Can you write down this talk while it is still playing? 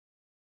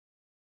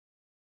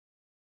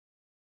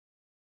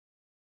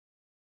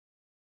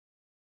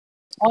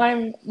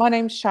My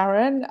name's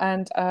Sharon,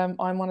 and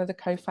I'm one of the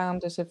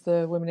co-founders of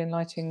the Women in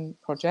Lighting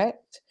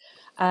project.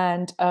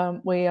 And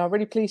we are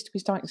really pleased to be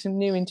starting some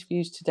new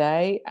interviews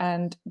today,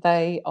 and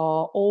they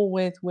are all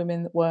with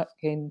women that work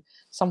in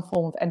some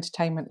form of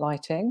entertainment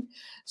lighting.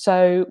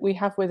 So we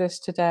have with us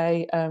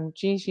today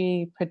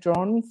Gigi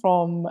Pedron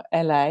from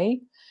LA.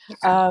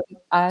 Um,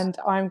 and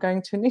I'm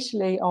going to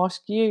initially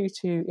ask you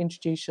to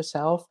introduce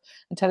yourself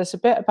and tell us a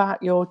bit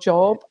about your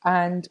job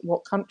and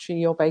what country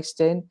you're based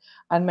in,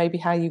 and maybe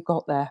how you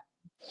got there.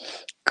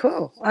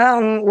 Cool.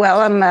 Well,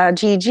 I'm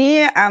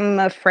Gigi. I'm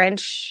a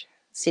French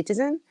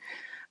citizen.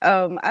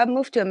 I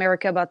moved to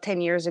America about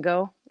 10 years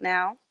ago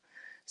now.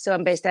 So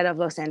I'm based out of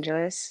Los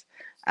Angeles.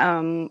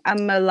 I'm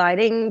a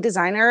lighting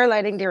designer,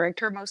 lighting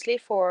director mostly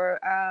for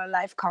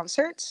live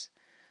concerts.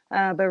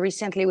 But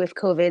recently with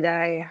COVID,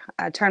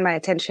 I turned my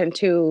attention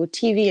to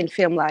TV and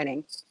film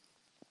lighting.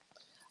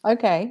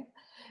 Okay.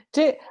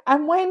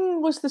 And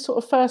when was the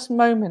sort of first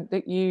moment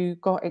that you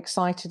got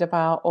excited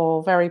about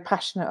or very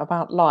passionate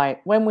about light?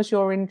 When was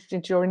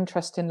did your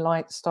interest in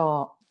light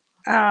start?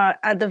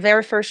 At the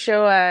very first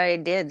show I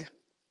did,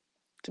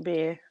 to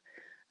be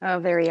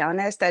very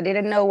honest, I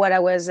didn't know what I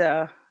was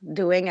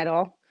doing at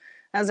all.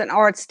 I was an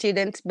art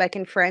student back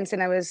in France,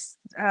 and I was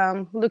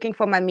looking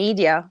for my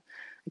media.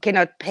 I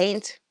cannot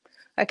paint,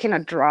 I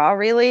cannot draw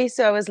really,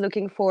 so I was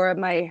looking for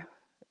my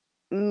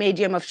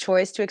medium of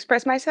choice to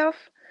express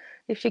myself,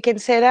 if you can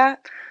say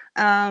that.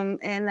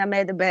 And I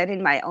made a band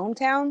in my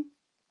hometown.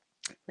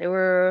 They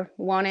were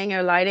wanting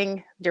a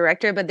lighting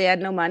director, but they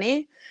had no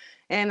money,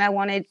 and I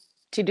wanted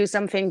to do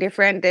something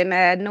different, and I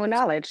had no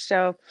knowledge.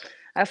 So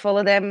I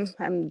followed them.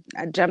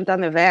 I jumped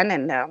on the van,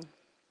 and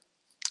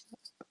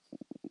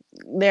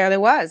there it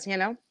was.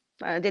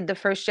 I did the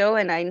first show,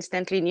 and I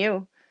instantly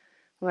knew,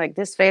 like,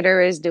 this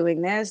fader is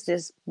doing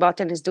this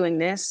button is doing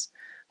this,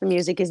 the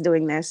music is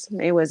doing this.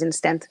 It was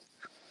instant,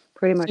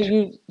 pretty So much.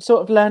 you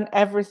sort of learned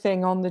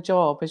everything on the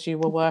job as you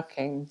were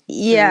working through.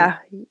 Yeah,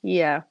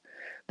 yeah.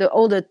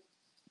 All the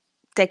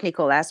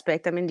technical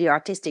aspect, I mean, the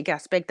artistic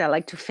aspect, I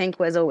like to think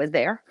was always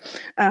there.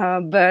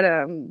 But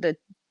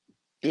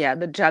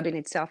the job in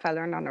itself, I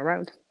learned on the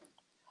road.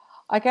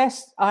 I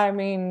guess, I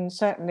mean,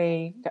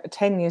 certainly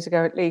 10 years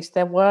ago at least,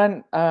 there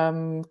weren't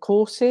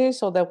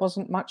courses or there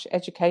wasn't much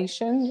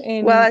education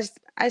Well, in.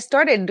 I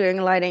started doing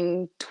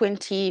lighting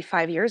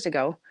 25 years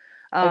ago.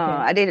 Okay.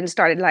 I didn't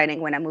start lighting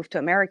when I moved to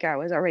America. I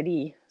was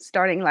already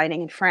starting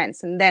lighting in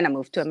France, and then I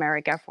moved to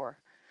America for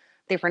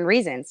different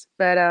reasons.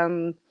 But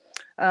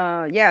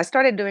yeah, I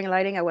started doing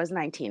lighting. I was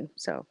 19,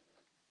 so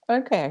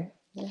Okay.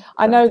 yeah,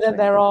 I about know that 20.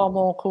 there are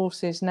more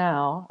courses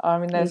now. I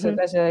mean,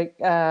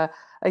 Mm-hmm.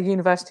 a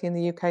university in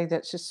the UK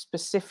that's just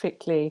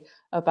specifically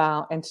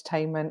about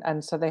entertainment,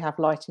 and so they have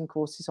lighting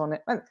courses on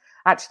it. And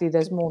actually,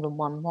 there's more than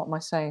one. What am I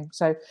saying?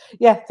 So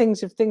yeah, things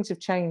have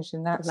changed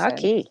in that sense.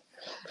 Lucky.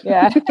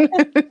 Yeah.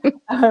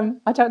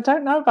 I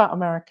don't know about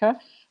America.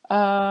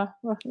 Well,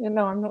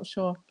 I'm not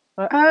sure,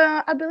 but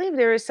I believe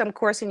there is some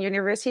course in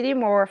university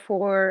more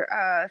for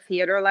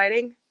theater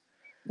lighting.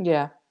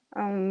 yeah.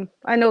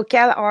 I know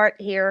Cal Art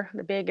here,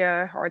 the big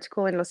art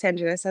school in Los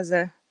Angeles, has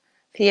a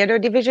theater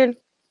division.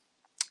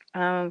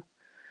 Um,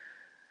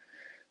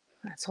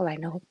 that's all I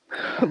know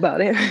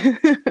about it.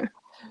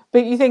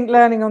 But you think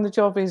learning on the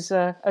job is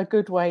a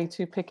good way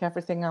to pick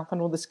everything up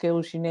and all the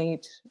skills you need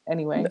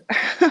anyway?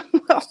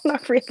 Well,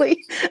 not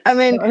really. I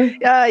mean,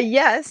 No?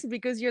 yes,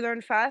 because you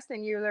learn fast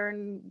and you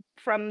learn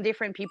from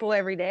different people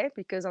every day.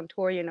 Because on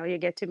tour, you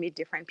get to meet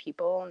different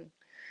people and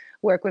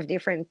work with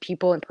different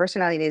people and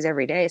personalities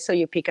every day. So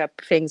you pick up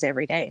things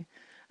every day.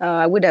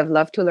 I would have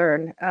loved to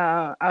learn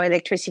how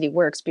electricity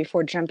works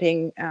before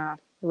jumping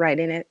right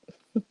in it.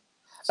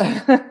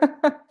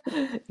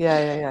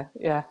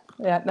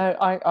 Yeah. No,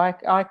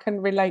 I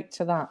can relate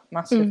to that Mm.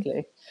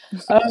 massively.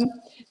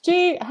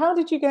 How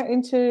did you get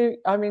into,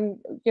 I mean,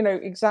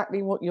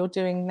 exactly what you're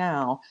doing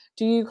now?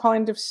 Do you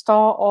kind of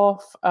start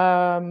off,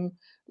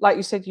 like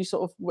you said,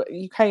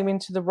 you came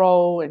into the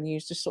role and you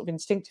just sort of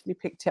instinctively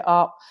picked it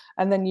up,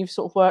 and then you've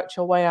sort of worked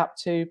your way up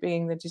to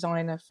being the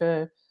designer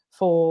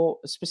for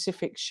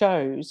specific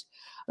shows.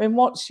 I mean,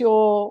 what's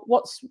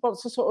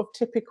the sort of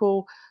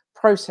typical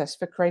process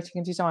for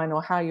creating a design,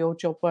 or how your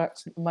job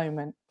works at the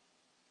moment?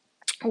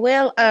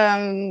 Well,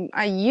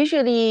 I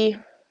usually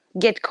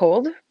get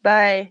called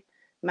by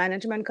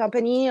management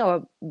company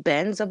or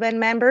bands of band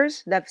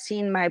members that have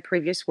seen my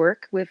previous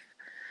work with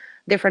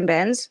different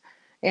bands,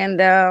 and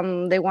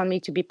they want me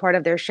to be part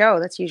of their show.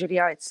 That's usually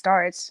how it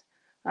starts.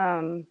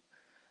 Um,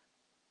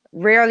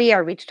 Rarely I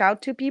reached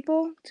out to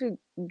people to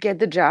get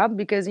the job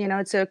because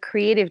it's a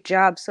creative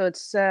job, so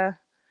it's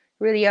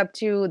really up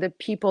to the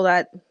people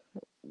that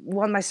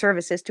want my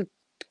services to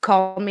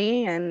call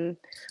me and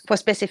for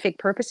specific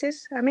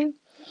purposes. I mean,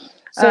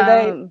 So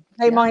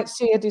they yeah. might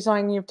see a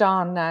design you've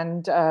done,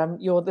 and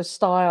you're the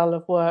style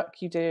of work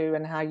you do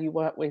and how you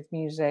work with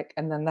music,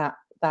 and then that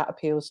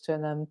appeals to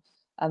them,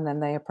 and then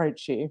they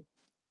approach you.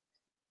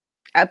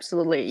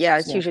 Absolutely, yeah.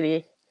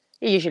 Yeah.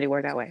 It usually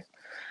work that way.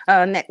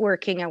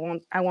 Networking,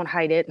 I won't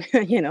hide it.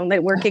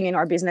 Networking in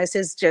our business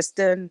is just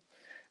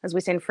as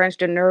we say in French,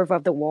 the nerve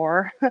of the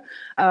war.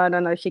 I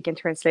don't know if you can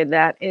translate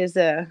that. Is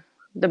the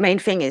main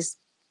thing is,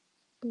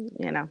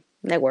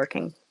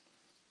 networking.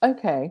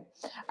 Okay.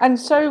 And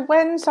so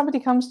when somebody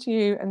comes to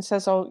you and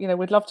says, "Oh,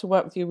 we'd love to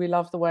work with you. We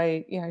love the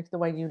way, the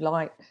way you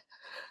like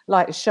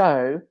a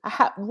show,"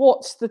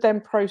 what's the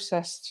then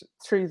process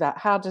through that?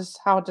 How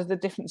do the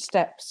different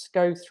steps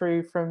go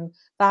through from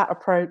that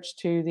approach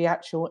to the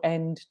actual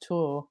end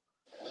tour?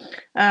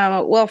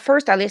 Well,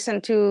 first I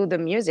listen to the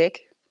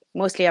music.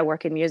 Mostly I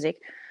work in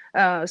music.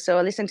 So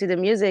I listen to the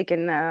music,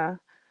 and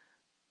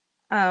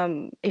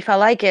if I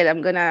like it,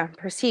 I'm gonna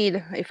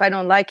proceed. If I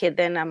don't like it,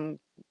 then I'm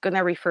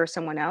gonna refer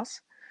someone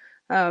else,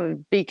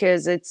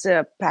 because it's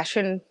a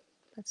passion.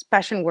 It's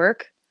passion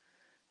work,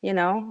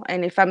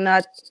 And if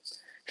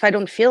I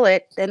don't feel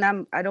it, then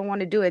I don't want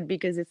to do it,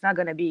 because it's not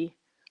gonna be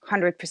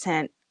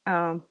 100%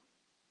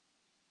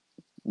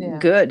 Yeah.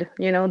 good.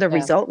 The Yeah.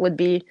 result would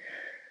be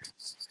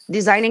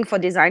designing for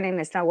designing.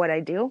 It's not what I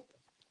do.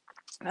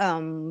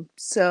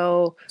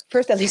 So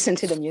first I listen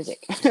to the music.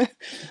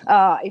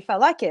 If I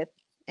like it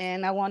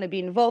and I want to be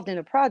involved in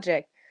a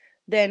project,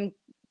 then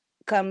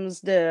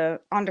comes the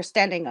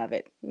understanding of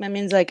it. That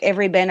means like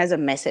every band has a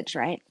message,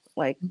 right?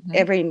 Like Mhm.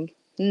 every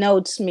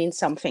notes means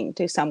something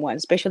to someone,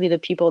 especially the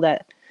people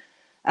that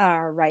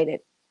write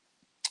it.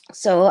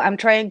 So I'm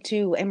trying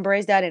to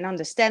embrace that and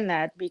understand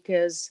that,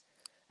 because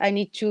I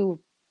need to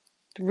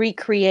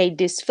recreate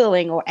this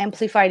feeling or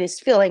amplify this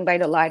feeling by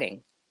the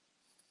lighting.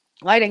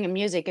 Lighting and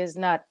music is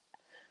not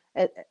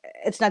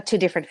it's not two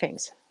different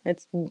things.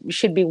 It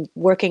should be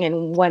working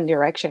in one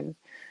direction,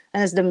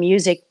 and it's the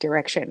music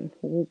direction.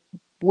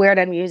 Where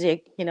that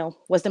music,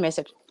 what's the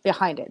message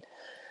behind it?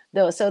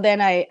 Though, so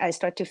then I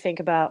start to think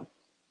about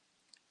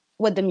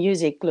what the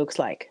music looks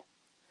like.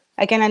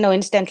 I kind of know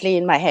instantly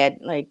in my head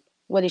like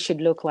what it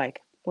should look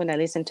like when I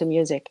listen to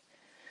music,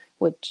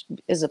 which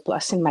is a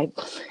plus in my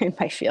in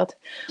my field.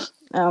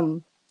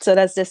 So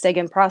that's the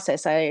second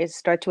process. I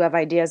start to have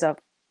ideas of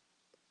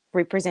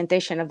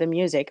representation of the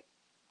music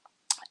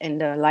in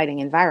the lighting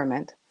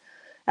environment.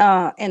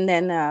 And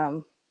then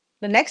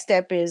the next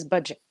step is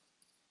budget.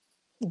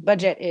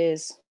 Budget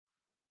is,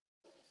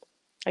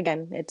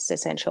 again, it's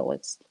essential.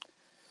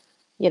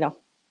 You know,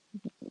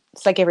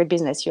 it's like every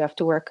business, you have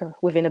to work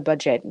within a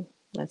budget.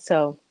 And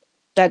so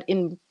that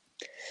in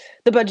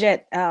the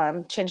budget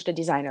changed the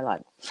design a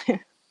lot.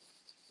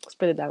 Let's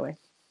put it that way.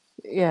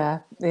 Yeah,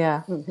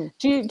 yeah. Hmm.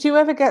 Do you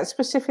ever get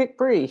specific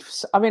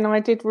briefs? I mean, I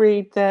did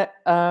read that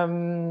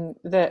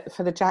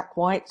for the Jack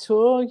White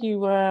tour,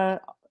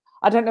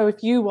 I don't know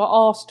if you were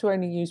asked to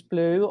only use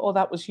blue or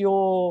that was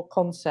your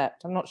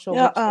concept. I'm not sure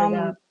Yeah, which way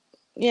around.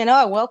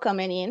 I welcome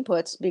any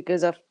inputs,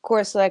 because of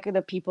course, like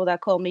the people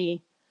that call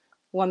me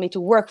want me to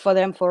work for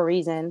them for a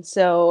reason.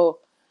 So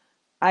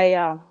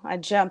I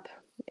jump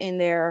in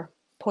their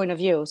point of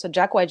view. So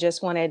Jack White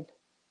just wanted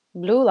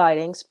blue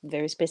lightings,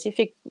 very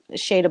specific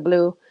shade of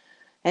blue,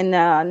 and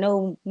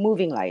no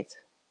moving light.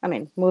 I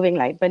mean, moving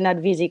light, but not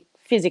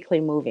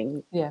physically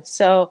moving. Yeah.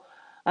 So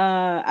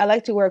I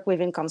like to work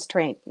within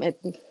constraint.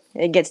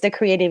 It gets the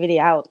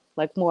creativity out,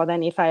 like more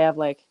than if I have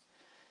like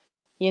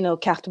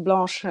carte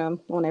blanche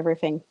on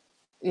everything.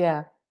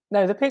 Yeah.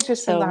 No, the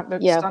pictures from So that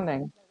look yeah,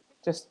 stunning.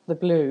 Just the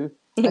blue.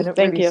 They look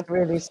thank really, you,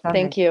 really thank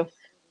stunning. you.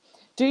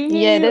 Do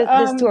Yeah, you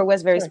this tour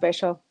was very sorry.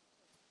 special.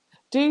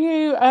 Do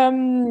you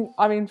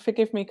I mean,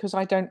 forgive me because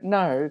I don't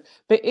know,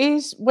 but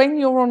is when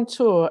you're on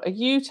tour, are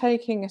you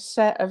taking a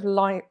set of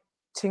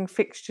lighting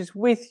fixtures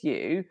with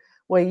you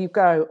where you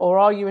go, or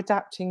are you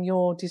adapting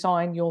your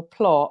design, your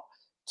plot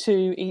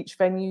to each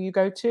venue you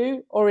go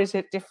to, or is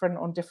it different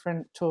on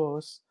different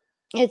tours?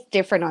 It's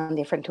different on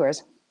different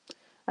tours.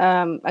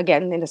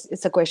 Again,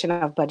 it's a question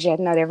of budget.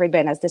 Not every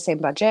band has the same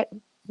budget.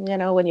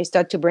 When you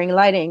start to bring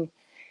lighting,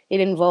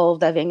 it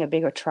involved having a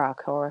bigger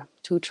truck or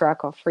two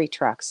truck or three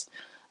trucks,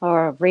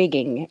 or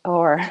rigging,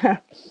 or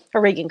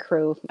a rigging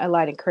crew, a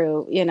lighting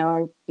crew.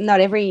 Not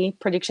every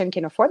production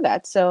can afford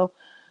that. So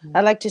Mm.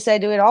 I like to say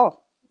do it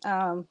all.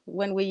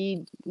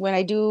 When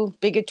I do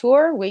bigger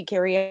tour, we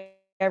carry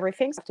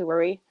everything. So have to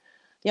worry.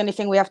 The only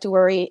thing we have to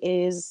worry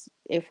is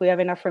if we have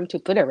enough room to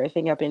put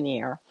everything up in the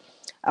air.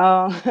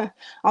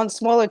 On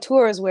smaller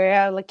tours where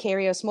I like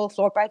carry a small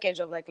floor package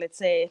of like, let's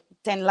say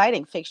 10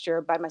 lighting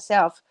fixture by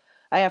myself,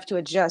 I have to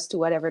adjust to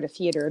whatever the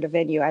theater, the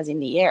venue has in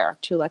the air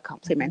to like Mhm.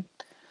 complement.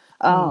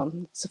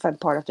 Mm. It's a fun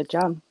part of the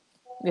job.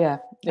 Yeah,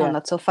 No, yeah.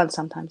 not so fun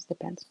sometimes,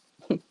 depends.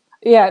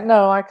 Yeah,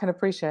 no, I can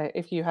appreciate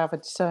if you have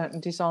a certain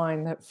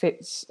design that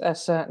fits a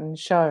certain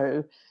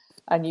show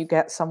and you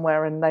get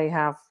somewhere and they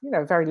have,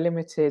 very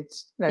limited,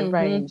 Hmm.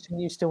 range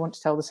and you still want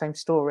to tell the same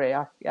story.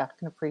 I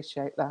can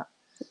appreciate that.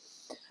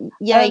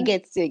 Yeah, Um,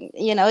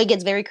 it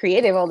gets very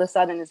creative all of a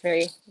sudden. It's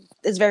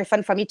very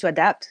fun for me to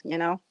adapt,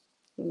 yeah,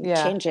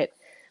 change it.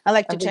 I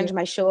like I to change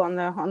really, my show on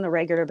the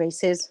regular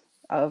basis.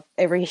 Of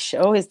every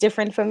show is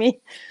different for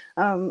me.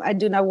 I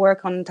do not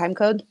work on time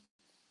code.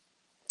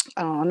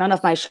 None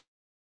of my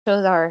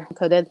shows are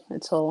coded.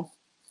 It's all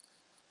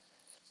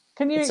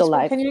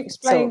live. can you So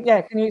explain,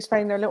 yeah, can you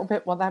explain a little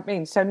bit what that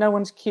means? So no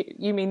one's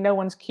you mean no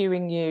one's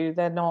queuing you,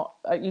 they're not,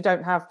 you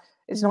don't have,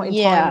 It's not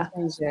entirely Yeah.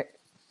 music.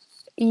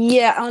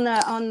 Yeah, on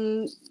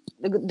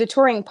the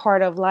touring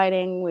part of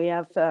lighting, we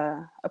have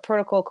a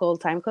protocol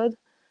called timecode.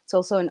 It's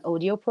also an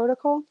audio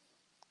protocol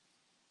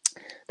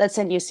that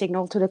sends you a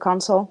signal to the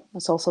console.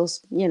 It's also,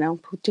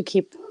 to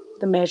keep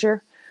the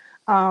measure.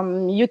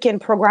 You can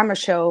program a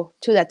show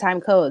to that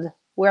time code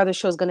where the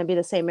show is going to be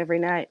the same every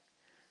night,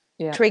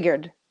 Yeah.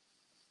 triggered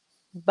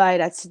by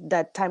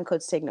that time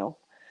code signal,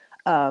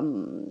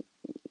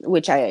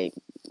 which I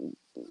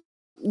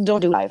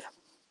don't do live.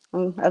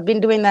 I've been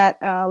doing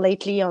that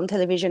lately on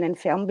television and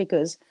film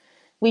because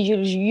we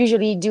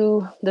usually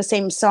do the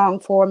same song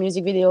for a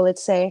music video,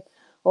 let's say,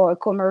 or a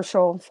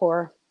commercial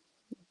for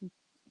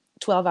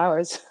 12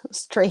 hours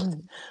straight.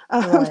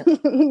 Right.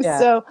 Yeah.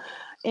 So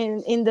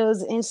in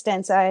those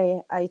instances,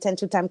 I tend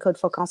to time code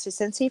for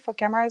consistency for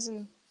cameras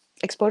and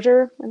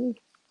exposure and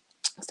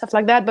stuff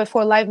like that. But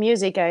for live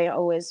music, I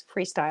always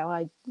freestyle.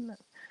 I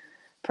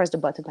press the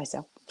button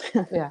myself.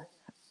 Yeah.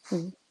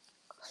 Mm.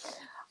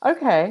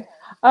 Okay.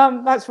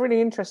 That's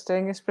really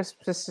interesting,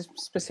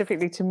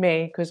 specifically to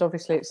me, because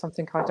obviously it's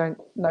something I don't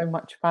know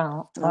much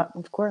about. Oh,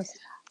 of course.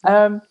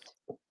 Um,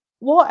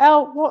 what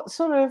else? What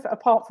sort of,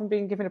 apart from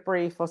being given a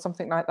brief or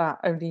something like that,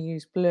 only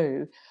use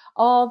blue?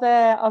 Are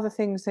there other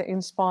things that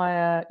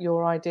inspire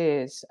your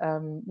ideas?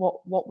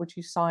 What would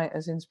you cite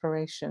as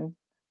inspiration?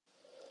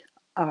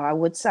 I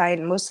would cite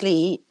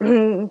mostly,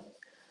 James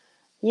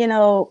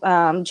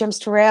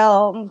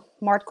Turrell,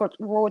 Mark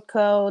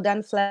Rothko,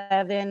 Dan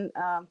Flavin,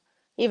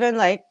 even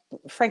like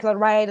Frank Lloyd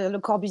Wright, Le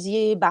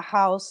Corbusier,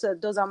 Bauhaus.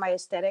 Those are my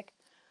aesthetic.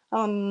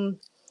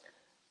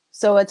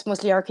 So it's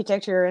mostly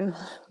architecture and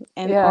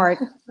Yeah. art.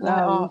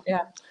 Art,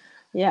 yeah.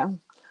 Yeah,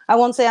 I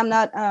won't say I'm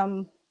not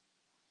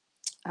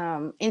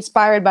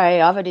inspired by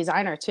other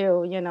designer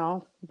too.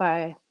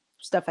 By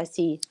stuff I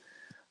see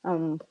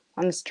on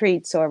the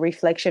streets or a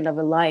reflection of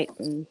a light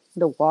in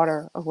the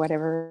water or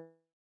whatever.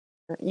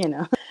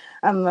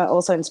 I'm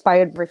also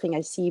inspired by everything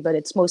I see, but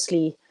it's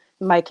mostly,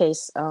 in my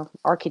case,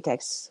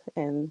 architects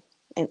and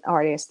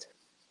artists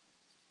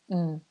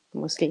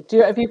mostly.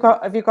 Have you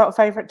got a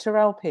favorite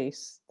Turrell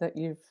piece that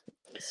you've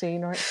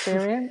seen or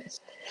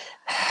experienced?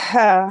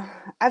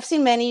 I've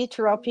seen many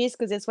Turrell pieces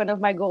because it's one of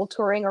my goals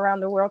touring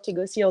around the world to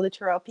go see all the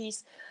Turrell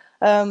pieces.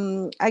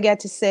 I got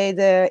to say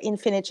the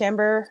Infinite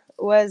Chamber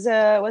was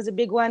a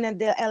big one at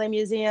the LA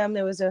Museum.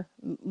 There was a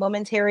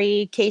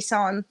momentary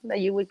caisson that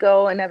you would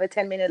go and have a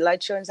 10-minute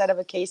light show inside of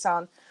a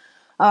caisson.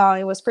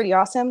 It was pretty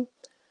awesome.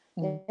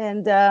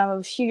 And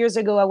a few years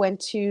ago, I went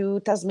to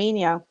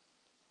Tasmania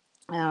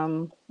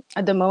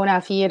at the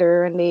Mona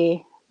Theater, and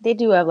they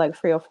do have like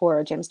 3 or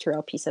 4 James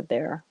Turrell pieces up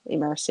there,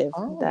 immersive,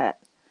 that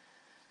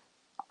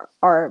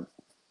are,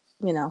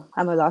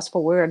 I'm a loss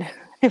for word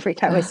every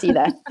time I see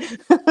that.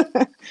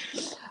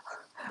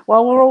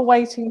 Well, we're all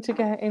waiting to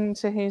get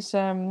into his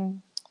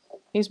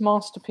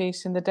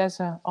masterpiece in the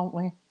desert, aren't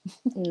we?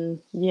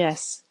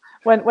 Yes.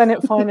 When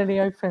it finally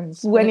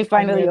opens. When it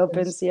finally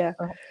opens, yeah.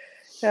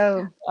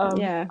 So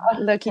yeah,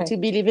 lucky okay. to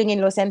be living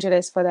in Los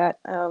Angeles for that.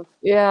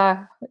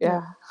 Yeah.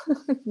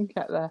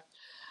 Get there.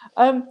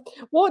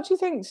 What do you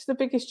think is the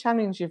biggest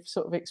challenge you've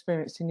sort of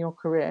experienced in your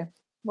career?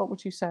 What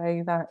would you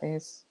say that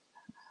is?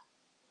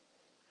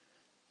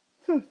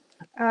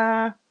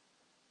 I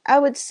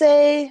would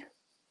say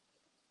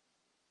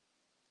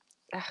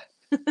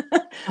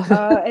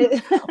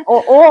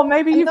or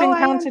maybe you've no, I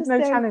encountered no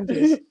understand.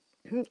 challenges.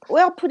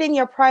 Well, putting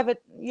your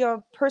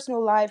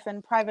personal life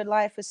and private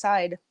life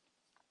aside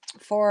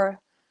for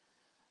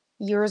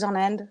years on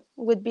end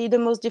would be the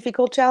most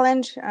difficult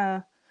challenge.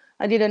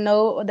 I didn't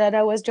know that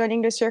I was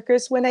joining the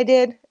circus when I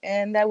did,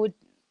 and that would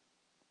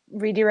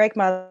redirect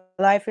my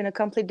life in a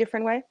completely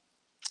different way.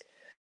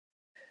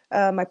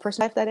 My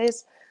personal life, that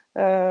is.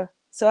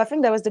 So I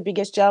think that was the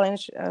biggest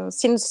challenge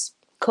since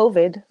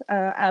COVID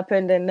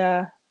happened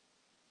and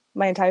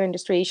my entire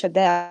industry shut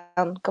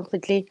down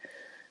completely.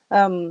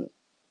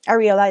 I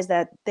realized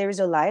that there is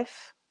a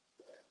life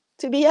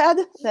to be had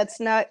that's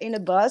not in a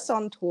bus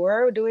on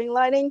tour doing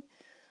lighting.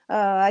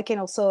 I can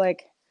also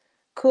like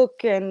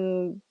cook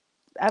and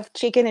have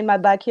chicken in my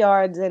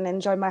backyard and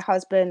enjoy my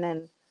husband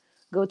and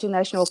go to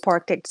national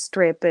park, take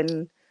strip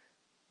and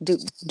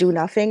do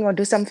nothing or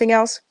do something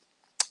else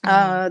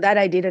that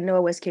I didn't know I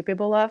was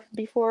capable of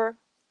before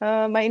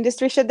my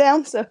industry shut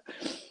down. So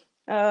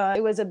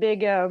it was a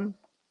big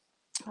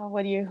how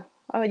would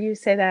you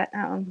say that?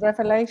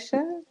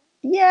 Revelation?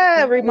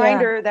 Yeah, Yeah.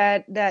 reminder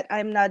that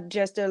I'm not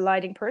just a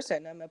lighting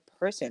person. I'm a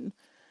person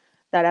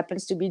that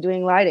happens to be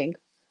doing lighting.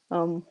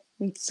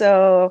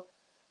 So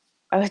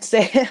I would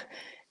say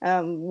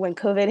when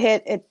COVID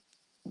hit, it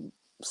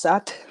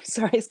sucked.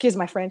 Sorry, excuse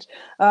my French.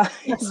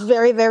 It's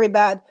very, very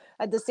bad.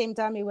 At the same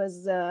time, it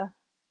was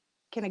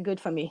kind of good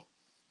for me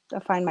to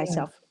find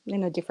myself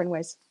in a different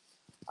ways.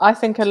 I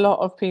think a lot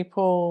of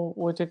people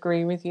would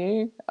agree with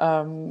you.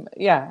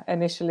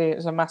 Initially it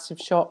was a massive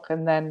shock,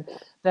 and then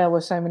there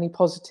were so many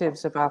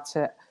positives about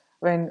it.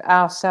 When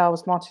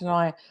ourselves, Martin and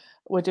I,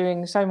 were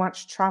doing so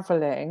much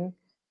traveling,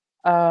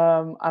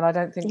 And I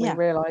don't think we Yeah.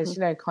 realise,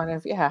 kind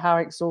of, how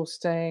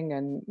exhausting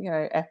and,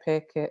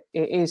 epic it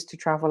is to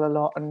travel a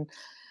lot. And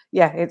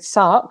yeah, it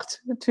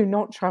sucked to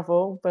not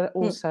travel, but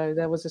Mm. also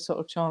there was a sort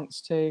of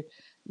chance to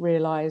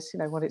realise,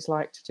 what it's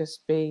like to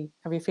just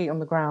have your feet on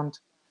the ground,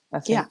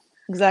 I Yeah, think.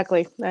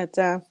 exactly. That.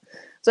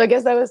 So I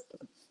guess that was,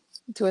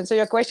 to answer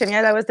your question.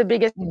 Yeah, that was the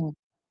biggest Mm,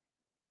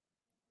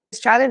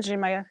 challenge in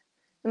my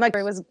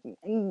career, was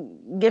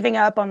giving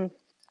up on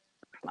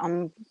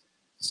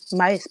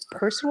my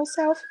personal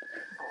self,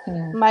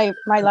 mm.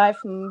 my life,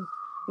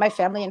 my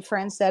family and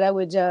friends that I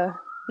would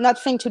not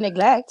think to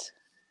neglect.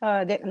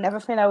 Never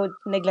think I would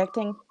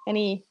neglecting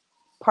any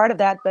part of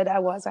that, but I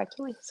was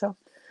actually, so,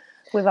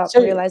 without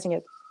So realizing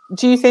it.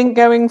 do you think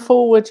going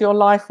forward your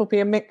life will be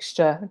a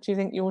mixture? Do you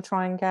think you'll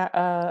try and get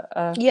Yeah,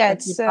 a good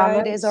it is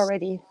balance?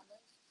 already.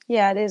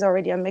 Yeah, it is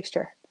already a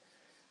mixture.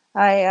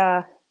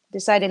 I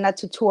decided not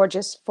to tour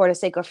just for the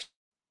sake of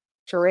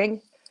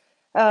touring,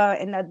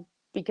 and not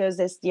because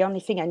that's the only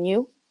thing I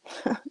knew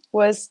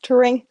was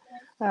touring.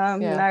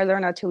 Yeah. I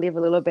learned how to live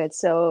a little bit,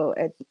 so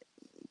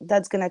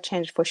that's gonna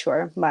change for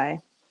sure my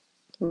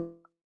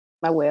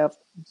way of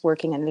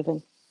working and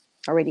living.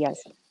 Already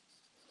has.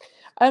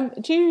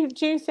 Do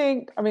you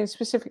think, I mean,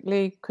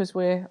 specifically because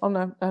we're on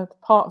a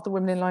part of the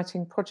Women in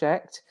Lighting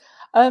project,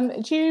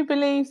 do you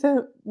believe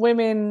that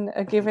women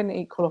are given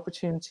equal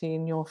opportunity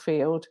in your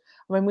field?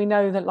 I mean, we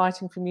know that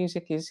lighting for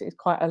music is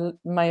quite a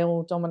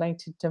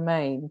male-dominated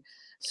domain.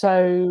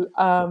 So,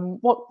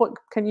 what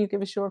can you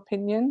give us your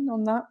opinion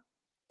on that?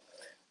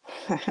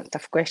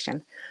 Tough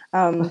question.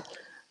 Um,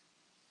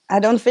 I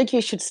don't think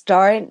you should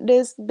start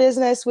this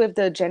business with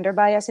the gender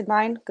bias in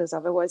mind, because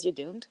otherwise you're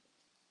doomed.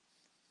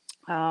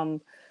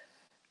 Um,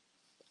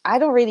 I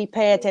don't really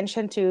pay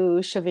attention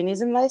to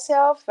chauvinism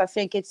myself. I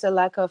think it's a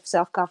lack of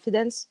self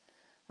confidence,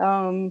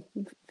 um,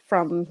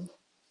 from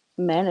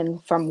men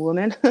and from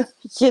women.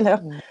 you know,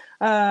 Mm,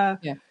 uh,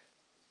 yeah.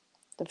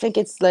 I think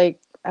it's like,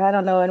 I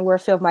don't know, and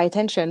worth of my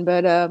attention,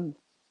 but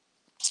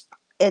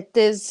it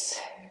is.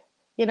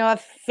 I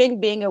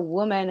think being a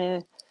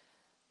woman,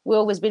 we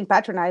always been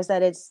patronized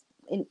that it's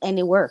in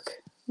any work.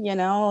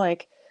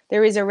 Like,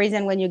 there is a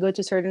reason when you go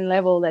to a certain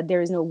level that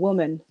there is no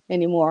woman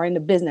anymore in the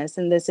business,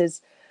 and this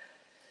is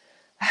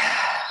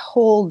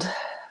old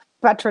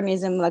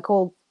patronism, like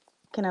old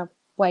kind of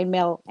white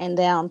male and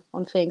down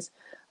on things.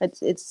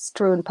 It's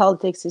true in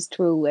politics. It's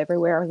true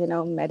everywhere.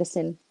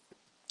 Medicine,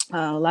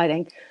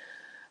 lighting.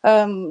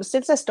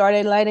 Since I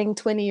started lighting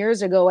 20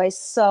 years ago, I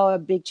saw a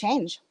big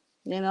change.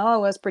 I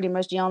was pretty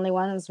much the only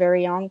one. I was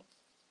very young.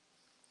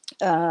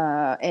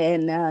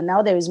 And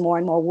now there is more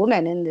and more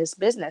women in this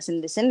business,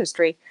 in this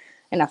industry.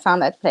 And I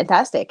found that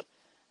fantastic.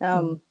 Mm.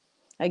 Um,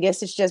 I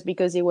guess it's just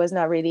because it's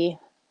not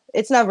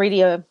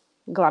really a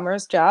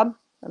glamorous job.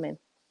 I mean,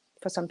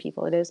 for some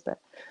people it is, but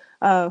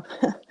uh,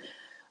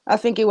 I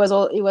think it was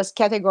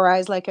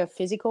categorized like a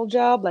physical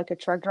job, like a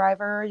truck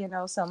driver,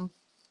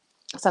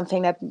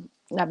 something that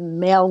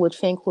male would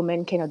think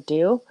women cannot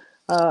do.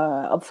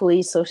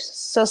 Hopefully,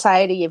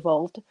 society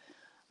evolved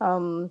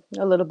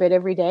a little bit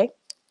every day,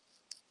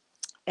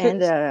 So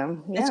and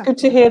it's yeah. good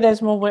to hear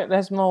there's more women.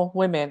 There's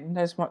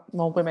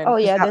more women Oh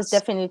because yeah, there's that's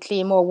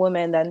definitely more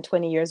women than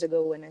 20 years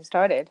ago when I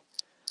started.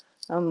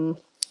 Um,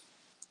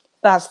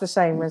 That's the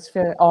same as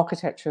for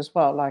architecture as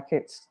well. Like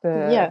it's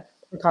yeah.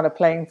 the kind of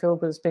playing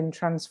field that's been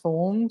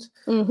transformed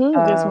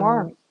There's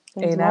more. um,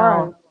 There's in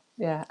more.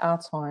 our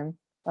time.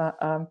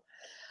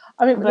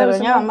 I mean, but there But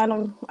was yeah,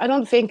 another. I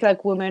don't think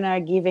like women are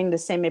giving the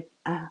same.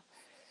 I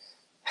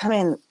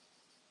mean,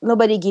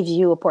 nobody gives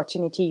you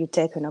opportunity. You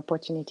take an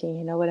opportunity.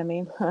 You know what I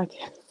mean? Like,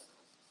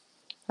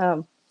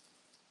 um,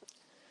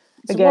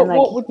 So again, like,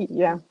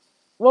 yeah.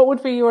 what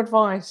would be your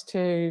advice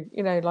to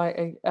like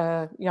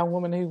a young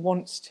woman who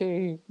wants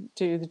to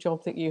do the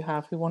job that you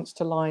have, who wants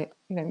to light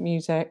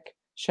music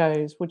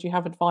shows? Would you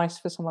have advice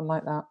for someone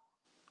like that?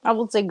 I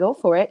would say go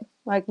for it.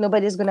 Like,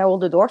 nobody's gonna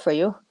hold the door for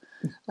you.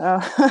 Uh,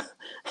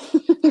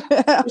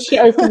 Push it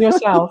open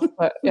yourself,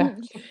 but yeah.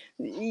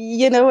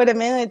 you know what I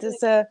mean? It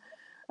is uh,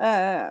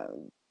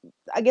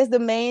 I guess the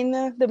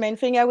main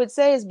thing I would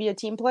say is be a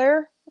team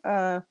player.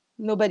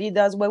 Nobody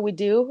does what we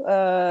do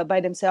by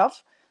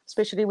themselves,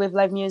 especially with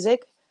live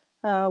music.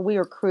 We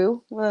are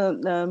crew.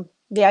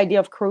 The idea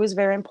of crew is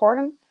very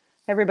important.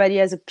 Everybody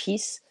has a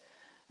piece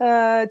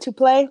to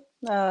play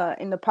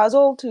in the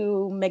puzzle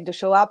to make the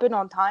show happen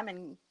on time,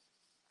 and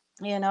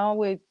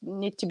we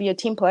need to be a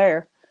team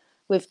player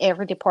with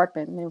every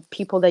department,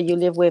 people that you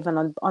live with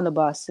and on the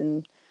bus,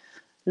 and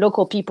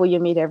local people you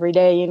meet every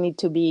day. You need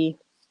to be.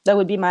 That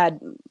would be my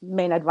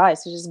main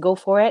advice: just go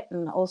for it,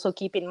 and also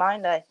keep in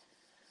mind that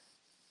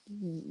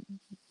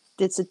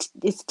it's a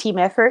team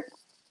effort.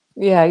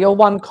 Yeah, you're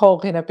one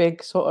cog in a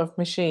big sort of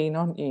machine,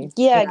 aren't you?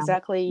 Yeah, Yeah.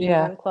 exactly. You're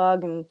Yeah. one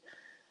clog,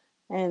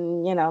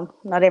 and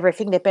not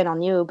everything depend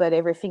on you, but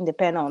everything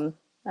depend on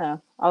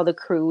how the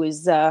crew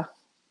is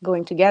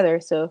going together.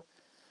 So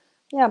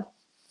yeah,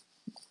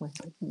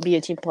 be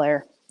a team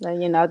player.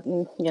 You're not,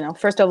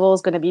 first of all,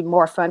 it's going to be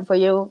more fun for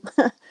you,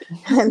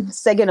 and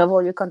second of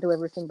all, you can't do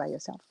everything by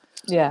yourself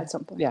Yeah. at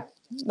some point. Yeah.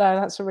 No,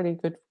 that's a really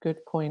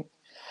good point.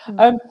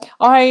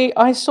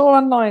 I saw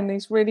online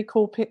these really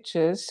cool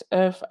pictures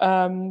of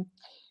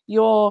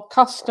your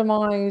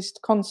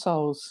customized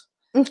consoles.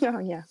 Oh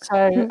yeah.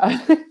 So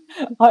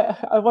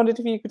I wondered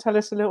if you could tell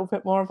us a little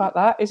bit more about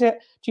that. Do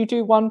you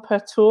do one per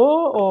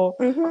tour or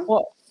Hmm.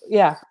 what?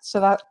 Yeah.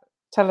 So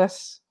tell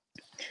us.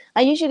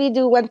 I usually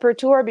do one per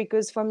tour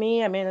because for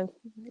me, I mean,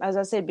 as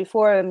I said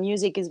before,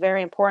 music is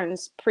very important.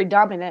 It's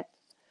predominant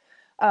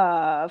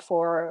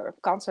for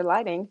concert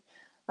lighting.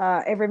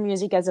 Every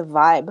music has a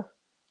vibe,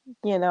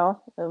 you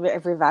know.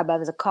 Every vibe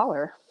has a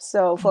color.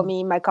 So for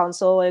me, my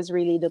console is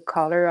really the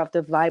color of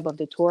the vibe of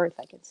the tour, if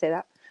I can say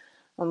that.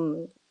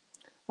 Um,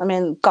 I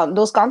mean,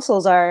 those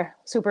consoles are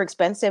super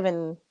expensive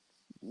and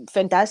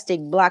fantastic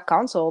black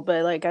console,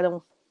 but like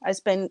I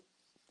spend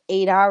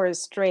 8 hours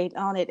straight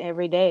on it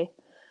every day.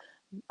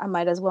 I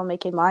might as well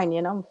make it mine,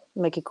 you know,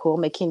 make it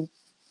cool,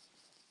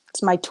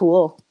 it's my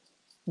tool.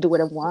 Do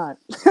what I want.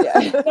 Yeah.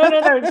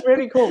 No. It's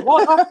really cool.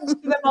 What happens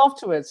to them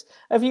afterwards?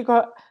 Have you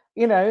got,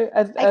 I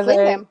are clean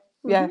they? them.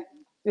 Yeah. Hmm.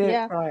 Yeah.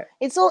 Yeah, Right.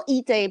 it's all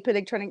e-tape,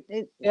 electronic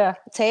Yeah.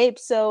 tape,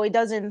 so it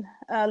doesn't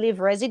leave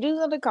residues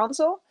on the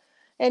console.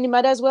 And you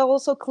might as well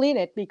also clean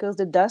it because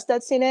the dust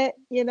that's in it,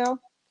 you know,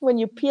 when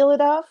you peel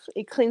it off,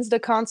 it cleans the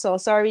console.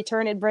 So I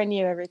return it brand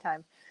new every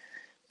time.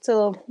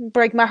 So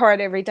break my heart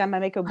every time I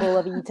make a bowl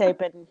of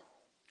e-tape and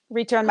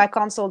return my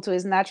console to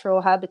its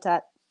natural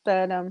habitat.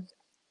 But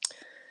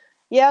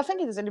yeah, I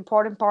think it is an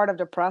important part of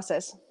the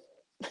process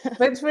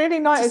But it's really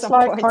nice. to It's some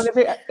like kind point. of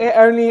it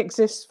only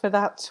exists for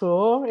that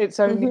tour.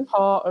 It's only Hmm.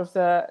 part of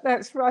the.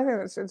 That's I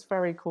think it's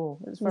very cool.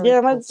 It's very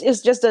Yeah, cool.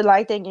 it's just the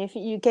lighting. If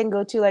you can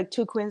go to like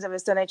two Queens of the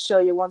Stone Age show,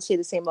 you won't see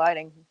the same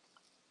lighting.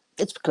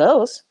 It's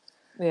close,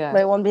 Yeah.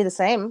 but it won't be the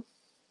same.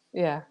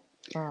 Yeah.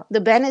 Right. The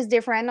band is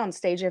different on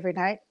stage every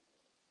night,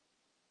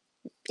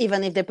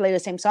 even if they play the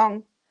same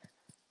song.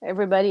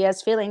 Everybody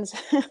has feelings,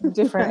 you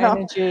Different know,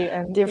 energy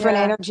and different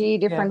yeah. energy,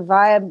 Yeah. different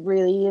vibe,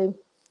 really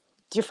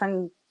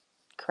different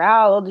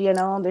crowd, you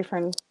know,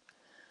 different.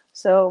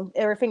 So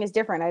everything is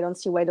different. I don't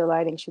see why the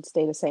lighting should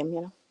stay the same,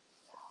 you know,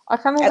 I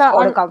kind of at that.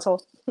 all the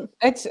console.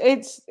 It's.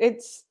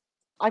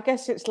 I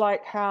guess it's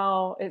like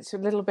how it's a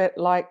little bit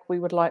like we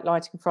would like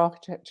lighting for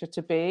architecture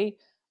to be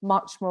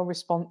much more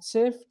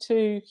responsive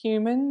to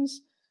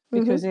humans Hmm.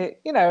 because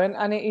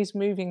and it is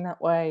moving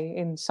that way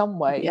in some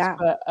ways, Yeah.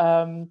 but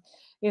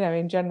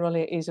in general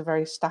it is a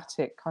very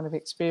static kind of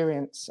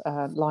experience,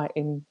 light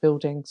in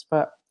buildings.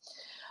 But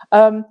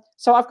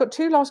so I've got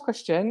two last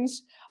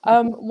questions.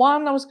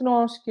 One I was going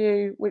to ask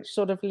you, which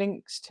sort of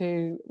links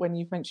to when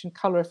you've mentioned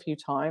color a few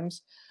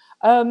times.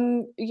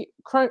 Chrome,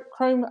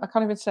 I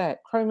can't even say it.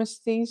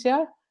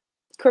 Chromesthesia.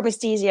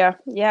 Chromesthesia.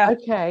 Yeah.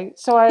 Okay,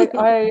 so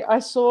I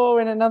saw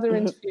in another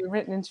interview,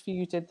 written interview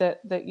you did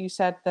that you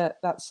said that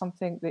that's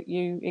something that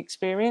you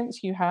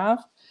experience, you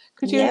have.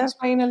 Could you Yeah.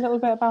 explain a little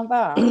bit about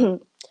that?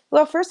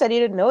 Well, first I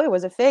didn't know it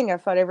was a thing. I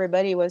thought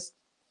everybody was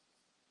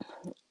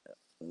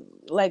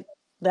like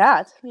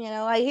that. You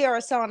know, I hear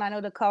a song, I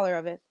know the color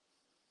of it.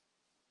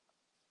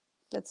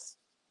 That's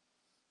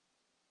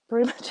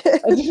pretty much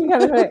I didn't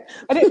kind of it. it,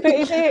 and it, but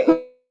is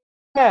it?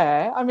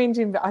 Yeah, I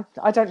mean,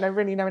 I don't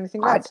really know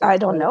anything about it. I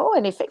don't So, know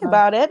anything no.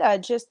 about it. I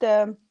just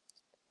I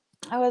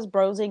was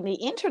browsing the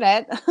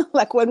internet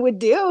like one would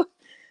do,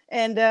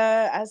 and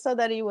I saw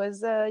that it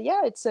was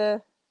yeah,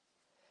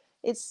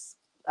 it's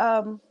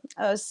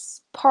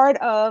part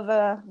of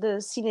the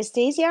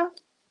synesthesia.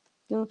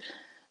 Mm,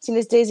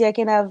 Synesthesia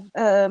can have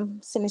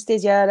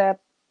synesthesia that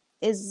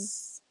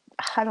is,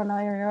 I don't know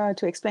how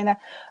to explain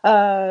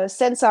that.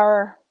 Sense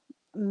are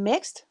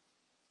mixed,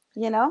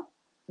 you know.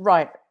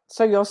 Right.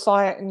 So your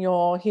sight and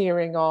your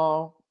hearing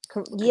are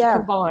Yeah,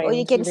 or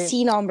you combined can within.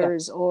 see Yeah.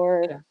 numbers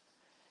or Yeah.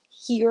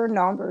 hear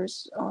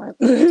numbers. Or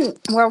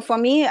well, for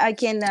me, I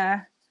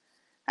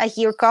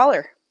hear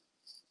color.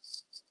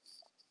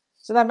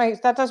 So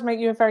that does make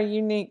you a very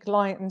unique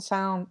light and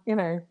sound, Well,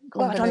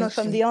 I don't know if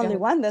I'm combination. the only Yeah.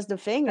 one. That's the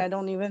thing. I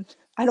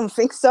don't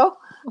think so.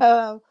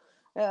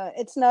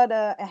 It's not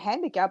a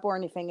handicap or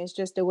anything. It's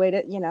just the way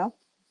that, you know,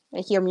 I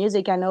hear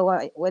music. I know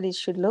what it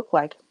should look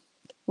like,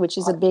 which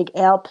is a big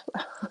help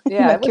in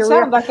Yeah, my it would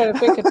career. sound like a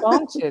big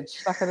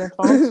advantage, like an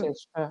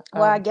advantage. But,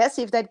 Well, I guess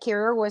if that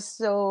career was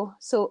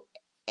so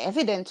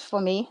evident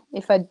for me,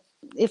 if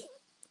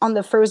on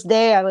the first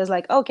day I was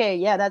like, okay,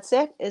 yeah, that's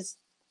it, it's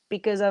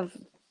because of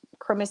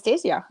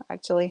chromesthesia.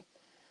 Actually,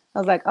 I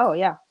was like, oh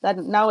yeah, that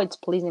now it's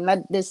pleasing. That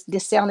this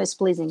sound is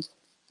pleasing.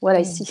 What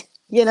I see,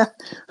 you know,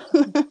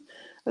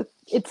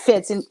 it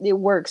fits and it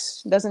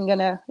works.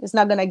 It's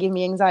not gonna give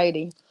me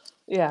anxiety.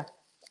 yeah,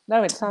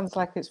 no, it sounds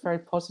like it's very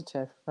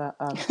positive. But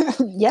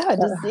Yeah,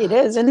 it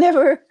is.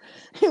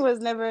 It was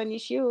never an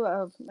issue.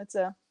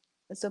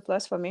 It's a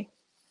plus for me.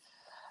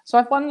 so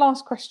I have one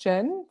last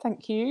question.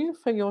 Thank you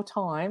for your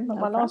time. But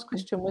No my last problem.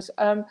 question was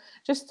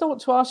just thought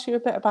to ask you a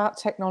bit about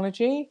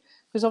technology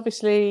because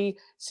obviously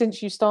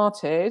since you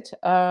started,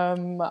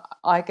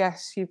 I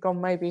guess you've gone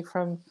maybe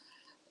from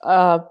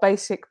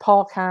basic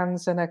park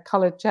hands and a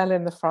coloured gel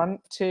in the front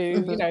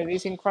to Hmm.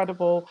 these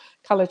incredible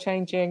colour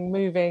changing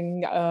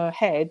moving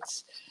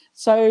heads.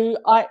 So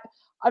I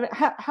mean,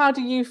 how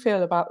do you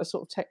feel about the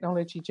sort of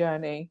technology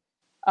journey?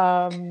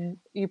 Are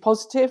you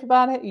positive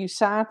about it? Are you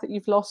sad that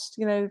you've lost,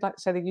 like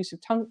say the use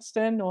of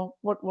tungsten, or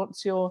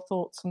what's your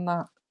thoughts on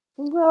that?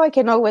 Well, I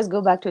can always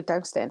go back to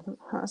tungsten.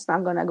 It's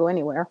not gonna go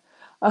anywhere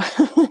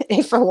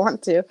if I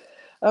want to.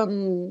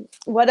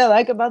 What I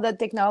like about that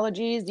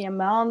technology is the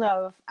amount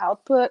of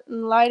output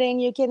and lighting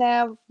you can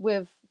have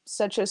with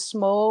such a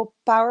small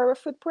power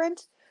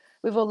footprint.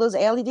 With all those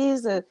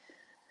LEDs,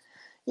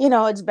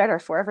 it's better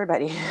for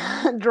everybody.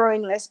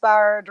 Drawing less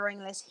power, drawing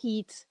less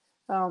heat.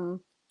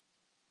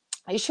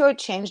 I sure it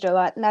changed a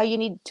lot. Now you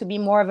need to be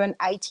more of an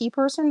IT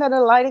person than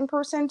a lighting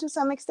person to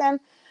some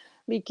extent,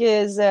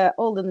 because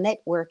all the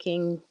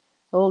networking,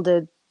 all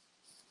the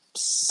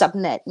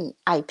subnet and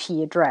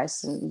IP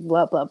address and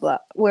blah blah blah,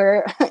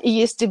 where it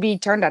used to be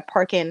turned at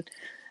parking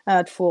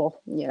at full,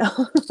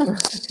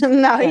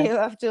 now Yeah. you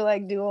have to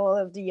like do all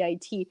of the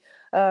IT.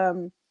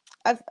 Um,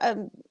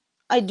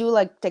 I do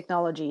like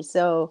technology,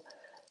 so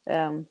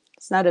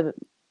it's not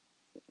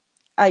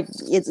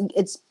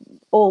it's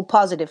all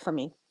positive for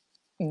me.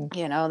 Mm.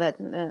 That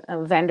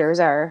vendors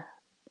are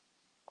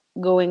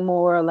going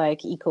more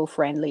like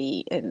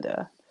eco-friendly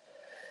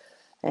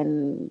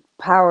and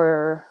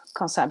power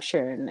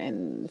consumption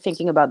and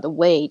thinking about the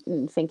weight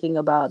and thinking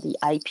about the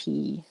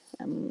IP.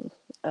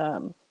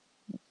 Um,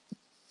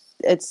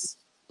 it's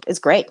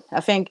great. I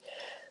think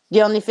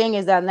the only thing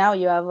is that now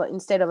you have,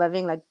 instead of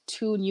having like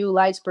 2 new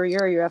lights per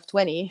year, you have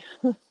 20.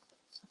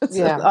 It's a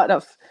Yeah. lot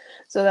of,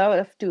 so that would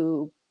have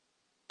to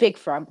pick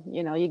from.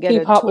 You get a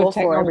Keep up tool with for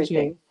technology.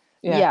 everything.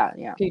 Yeah. Yeah,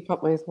 yeah, Keep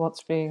up with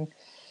what's being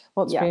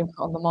yeah.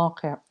 put on the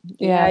market.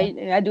 Yeah,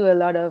 Yeah. I do a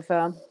lot of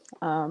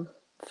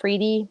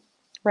 3D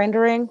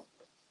rendering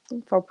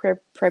for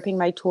prepping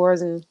my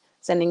tours and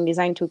sending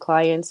design to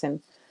clients.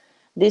 And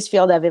this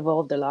field have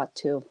evolved a lot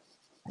too.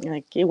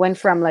 Like it went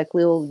from like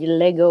little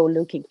Lego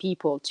looking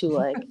people to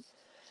like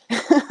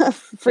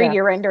 3D Yeah.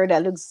 render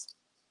that looks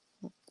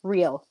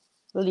real,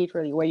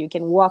 literally, where you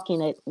can walk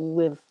in it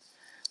with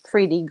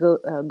 3D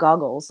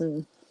goggles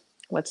and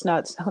what's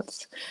not. So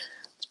it's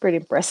pretty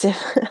impressive.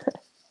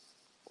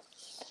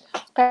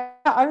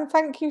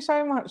 Thank you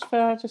so much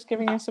for just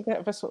giving us a bit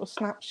of a sort of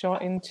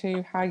snapshot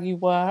into how you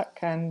work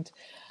and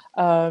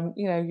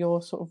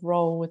your sort of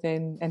role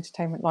within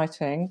entertainment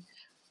lighting.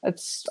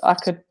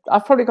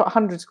 I've probably got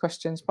hundreds of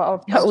questions,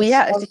 but Oh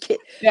yeah,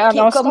 and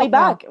I'll call me stop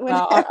now. back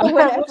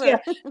whenever. Yeah,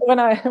 when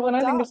We'll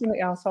I think of talk.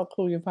 something else, I'll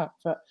call you back.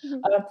 But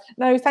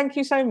no, thank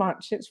you so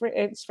much.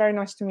 It's very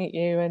nice to meet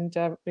you, and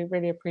we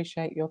really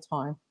appreciate your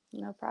time.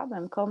 No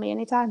problem. Call me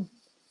anytime.